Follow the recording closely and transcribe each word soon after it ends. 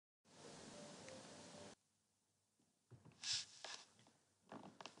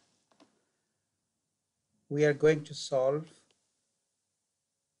We are going to solve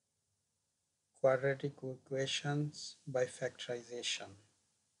quadratic equations by factorization.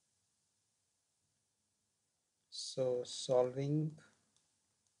 So solving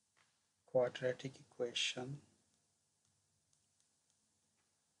quadratic equation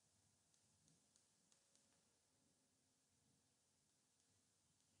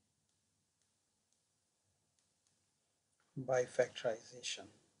by factorization.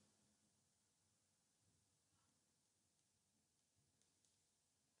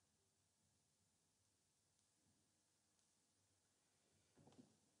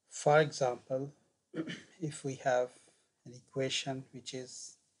 For example, if we have an equation which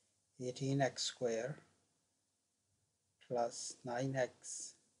is 18x square plus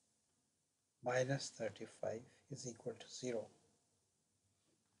 9x minus 35 is equal to 0.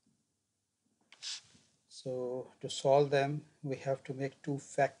 So to solve them, we have to make two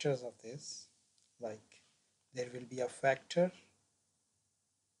factors of this. Like there will be a factor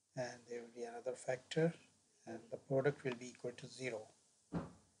and there will be another factor and the product will be equal to 0.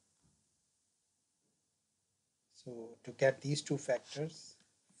 So to get these two factors,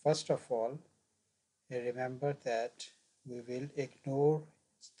 first of all, remember that we will ignore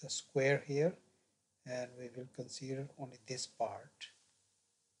the square here and we will consider only this part.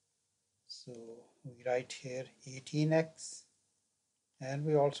 So we write here 18x and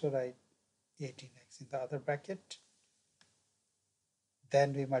we also write 18x in the other bracket.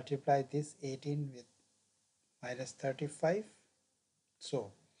 Then we multiply this 18 with minus 35.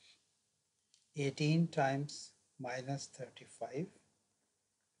 So 18 times minus 35,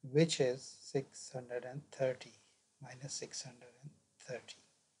 which is 630 minus 630.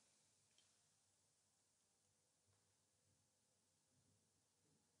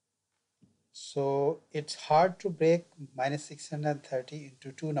 So it's hard to break minus 630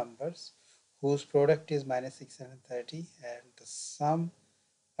 into two numbers whose product is minus 630 and the sum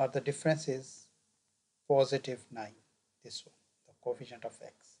or the difference is positive 9, this one, the coefficient of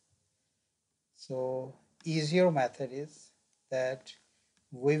x. So easier method is that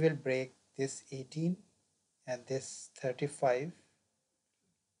we will break this 18 and this 35.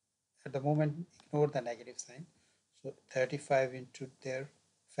 At the moment, ignore the negative sign. So 35 into their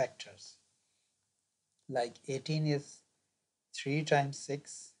factors. Like 18 is 3 times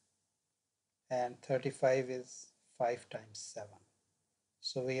 6 and 35 is 5 times 7.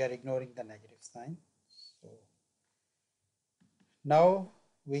 So we are ignoring the negative sign. So now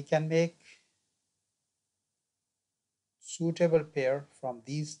we can make suitable pair from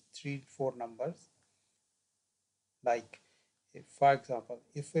these 3-4 numbers. Like if, for example,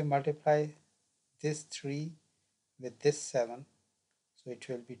 if we multiply this 3 with this 7, so it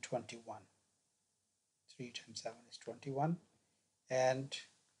will be 21. 3 times 7 is 21. And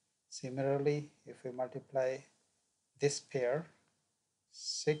similarly, if we multiply this pair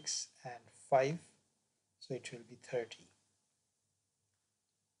 6 and 5, so it will be 30.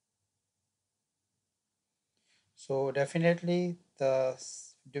 So definitely the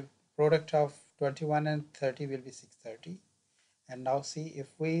product of 21 and 30 will be 630. And now see, if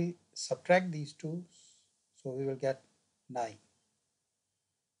we subtract these two, so we will get 9.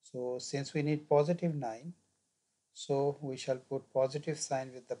 So since we need positive 9, so we shall put positive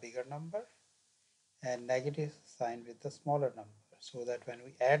sign with the bigger number and negative sign with the smaller number, so that when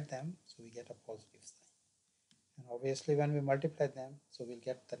we add them, so we get a positive sign. And obviously when we multiply them, so we'll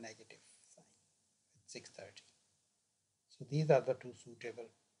get the negative sign with 630. So these are the two suitable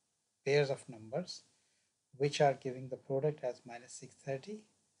pairs of numbers which are giving the product as minus 630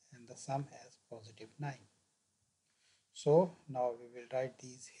 and the sum as positive 9. So now we will write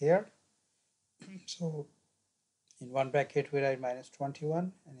these here. So in one bracket we write minus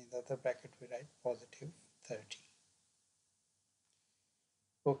 21 and in the other bracket we write positive 30.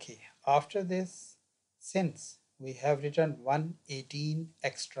 Okay, after this, since we have written 118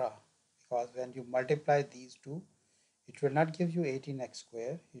 extra, because when you multiply these two, it will not give you 18x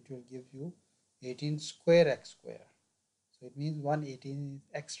square, it will give you 18 square x square. So it means 118 is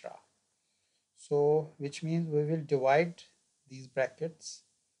extra. So which means we will divide these brackets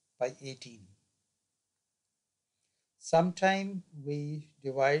by 18. Sometime we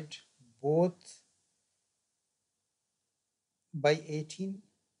divide both by 18,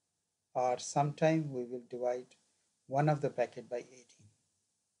 or sometime we will divide one of the bracket by 18,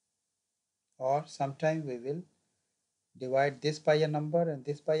 or sometime we will divide this by a number and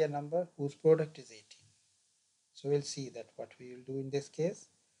this by a number whose product is 18. So we'll see that what we will do in this case.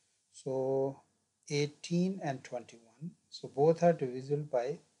 So 18 and 21, so both are divisible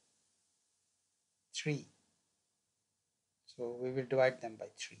by 3. So we will divide them by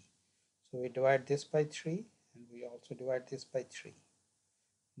 3. So we divide this by 3 and we also divide this by 3.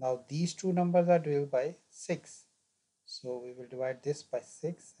 Now these two numbers are divisible by 6. So we will divide this by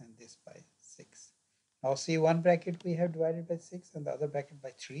 6 and this by 6. Now see, one bracket we have divided by 6 and the other bracket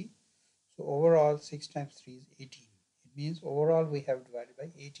by 3. So overall 6 times 3 is 18. It means overall we have divided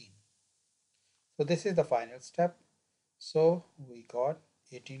by 18. So this is the final step. So we got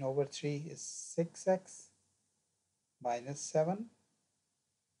 18 over 3 is 6x minus 7,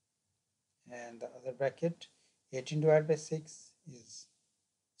 and the other bracket 18 divided by 6 is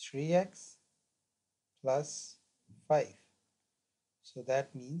 3x plus 5. So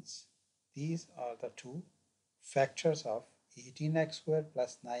that means these are the two factors of 18x squared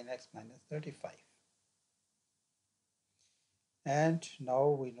plus 9x minus 35. And now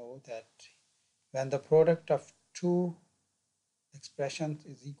we know that when the product of two expressions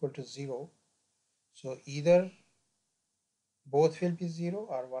is equal to 0, so either both will be 0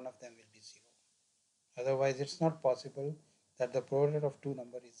 or one of them will be 0. Otherwise, it's not possible that the product of two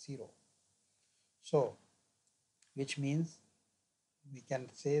numbers is 0. So, which means we can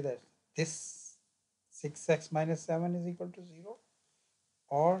say that this 6x minus 7 is equal to 0,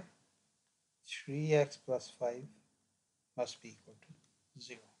 or 3x plus 5 must be equal to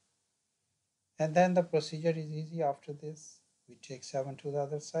 0. And then the procedure is easy. After this, we take 7 to the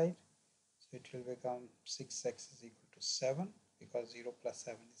other side. So it will become 6x is equal to 7, because 0 plus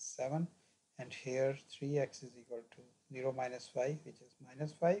 7 is 7. And here 3x is equal to 0 minus 5, which is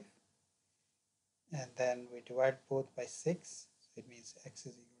minus 5. And then we divide both by 6. So it means x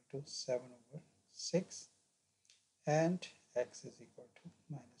is equal to 7 over 6. And x is equal to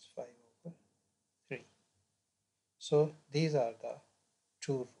minus 5 over 3. So these are the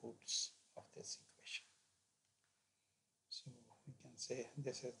two roots of this equation. So we can say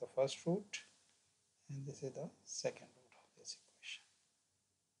this is the first root and this is the second root of this equation.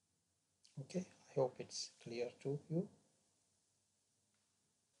 Okay, I hope it's clear to you.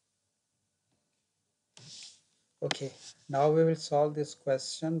 Okay, now we will solve this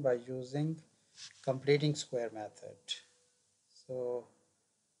question by using completing square method. So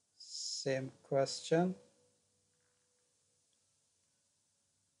same question.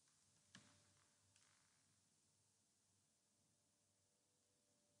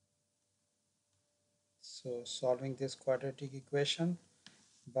 So solving this quadratic equation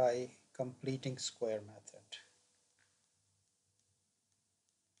by completing square method.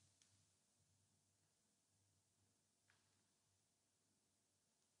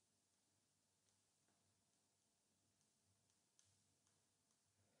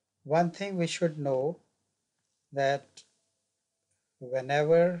 One thing we should know, that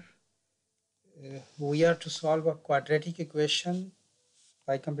whenever we are to solve a quadratic equation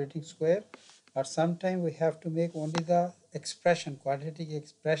by completing square, or sometimes we have to make only the expression, quadratic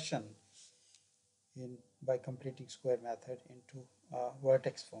expression, in by completing square method into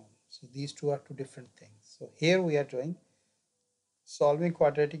vertex form. So these two are two different things. So here we are doing solving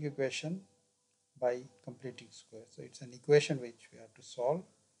quadratic equation by completing square. So it's an equation which we have to solve.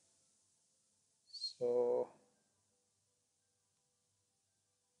 So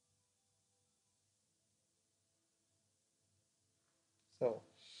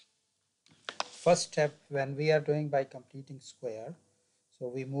first step, when we are doing by completing square, so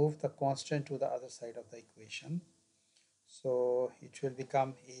we move the constant to the other side of the equation. So it will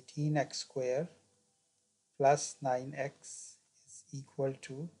become 18x square plus 9x is equal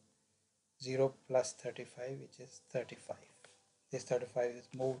to 0 plus 35, which is 35. This 35 is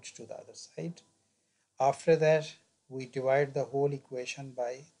moved to the other side. After that, we divide the whole equation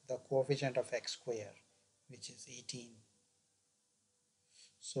by the coefficient of x square, which is 18.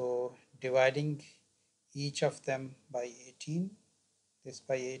 So dividing each of them by 18, this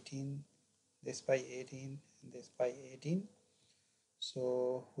by 18, this by 18, and this by 18.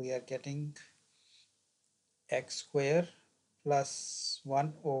 So we are getting x square plus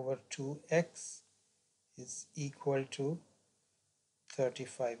 1 over 2x is equal to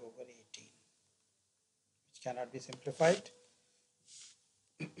 35 over 18, which cannot be simplified.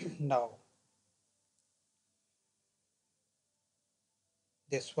 Now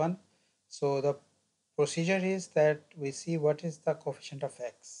this one, so the procedure is that we see what is the coefficient of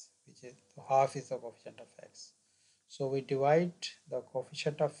x, which is half is the coefficient of x. So we divide the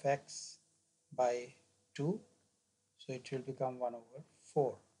coefficient of x by 2, so it will become 1 over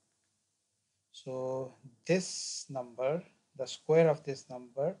 4. So this number, the square of this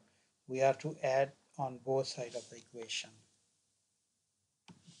number, we are to add on both sides of the equation.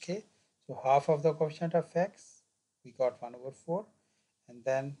 Okay, so half of the coefficient of x, we got 1 over 4, and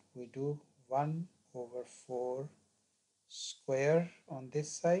then we do 1 over 4 square on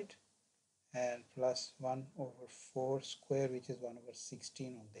this side, and plus 1 over 4 square, which is 1 over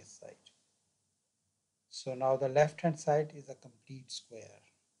 16 on this side. So now the left hand side is a complete square.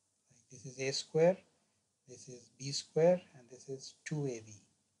 Like this is a square, this is b square, and this is 2ab.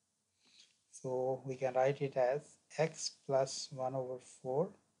 So we can write it as x plus 1 over 4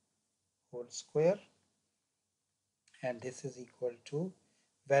 whole square, and this is equal to,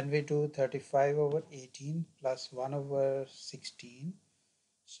 when we do 35 over 18 plus 1 over 16,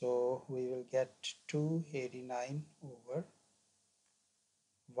 so we will get 289 over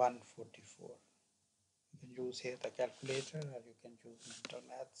 144. You can use here the calculator, or you can use mental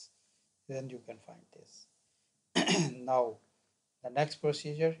maths, then you can find this. Now the next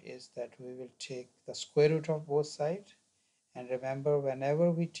procedure is that we will take the square root of both sides, and remember,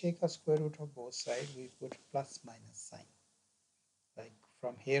 whenever we take a square root of both sides, we put plus minus sign. Like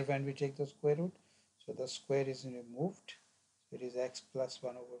from here, when we take the square root, so the square is removed, so it is x plus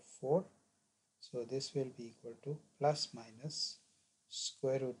 1 over 4. So this will be equal to plus minus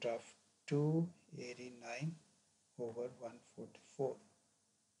square root of 289 over 144.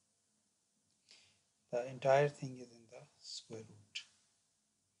 The entire thing is in the square root.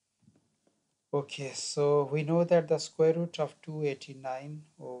 Okay, so we know that the square root of 289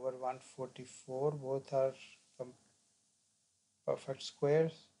 over 144 both are perfect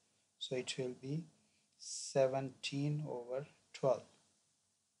squares, so it will be 17 over 12.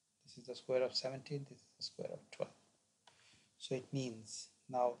 This is the square of 17, this is the square of 12. So it means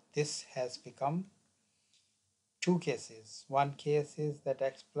now this has become two cases. One case is that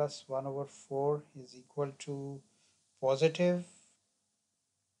x plus 1 over 4 is equal to positive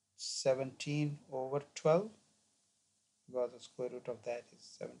 17 over 12, because the square root of that is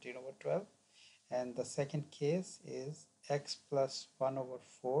 17 over 12. And the second case is x plus 1 over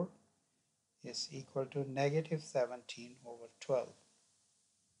 4 is equal to negative 17 over 12.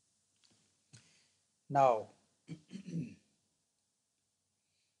 Now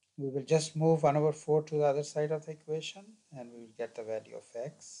we will just move 1 over 4 to the other side of the equation, and we will get the value of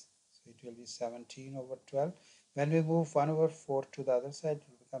x. So it will be 17 over 12. When we move 1 over 4 to the other side, it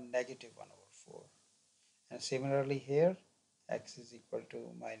will become negative 1 over 4. And similarly here, x is equal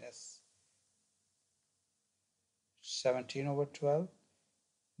to minus 17 over 12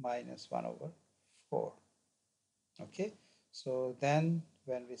 minus 1 over 4. Okay, so then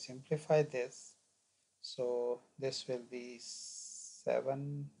when we simplify this, so this will be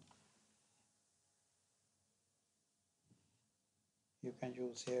 7. You can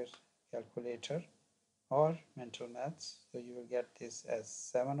use here calculator or mental maths. So you will get this as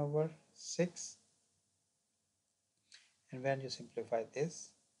 7 over 6, and when you simplify this,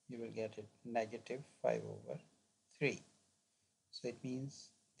 you will get it negative 5 over 3. So it means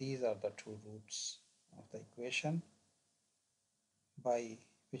these are the two roots of the equation by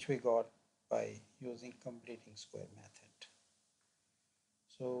which we got by using completing square method.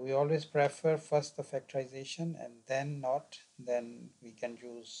 So we always prefer first the factorization and then not, then we can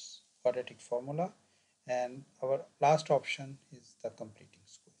use quadratic formula, and our last option is the completing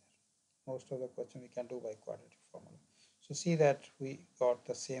square. Most of the question we can do by quadratic formula. So see that we got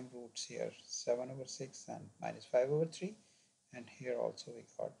the same roots here, 7 over 6 and minus 5 over 3, and here also we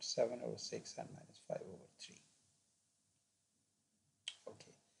got 7 over 6 and minus 5 over 3.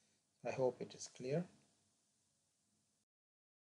 Okay, I hope it is clear.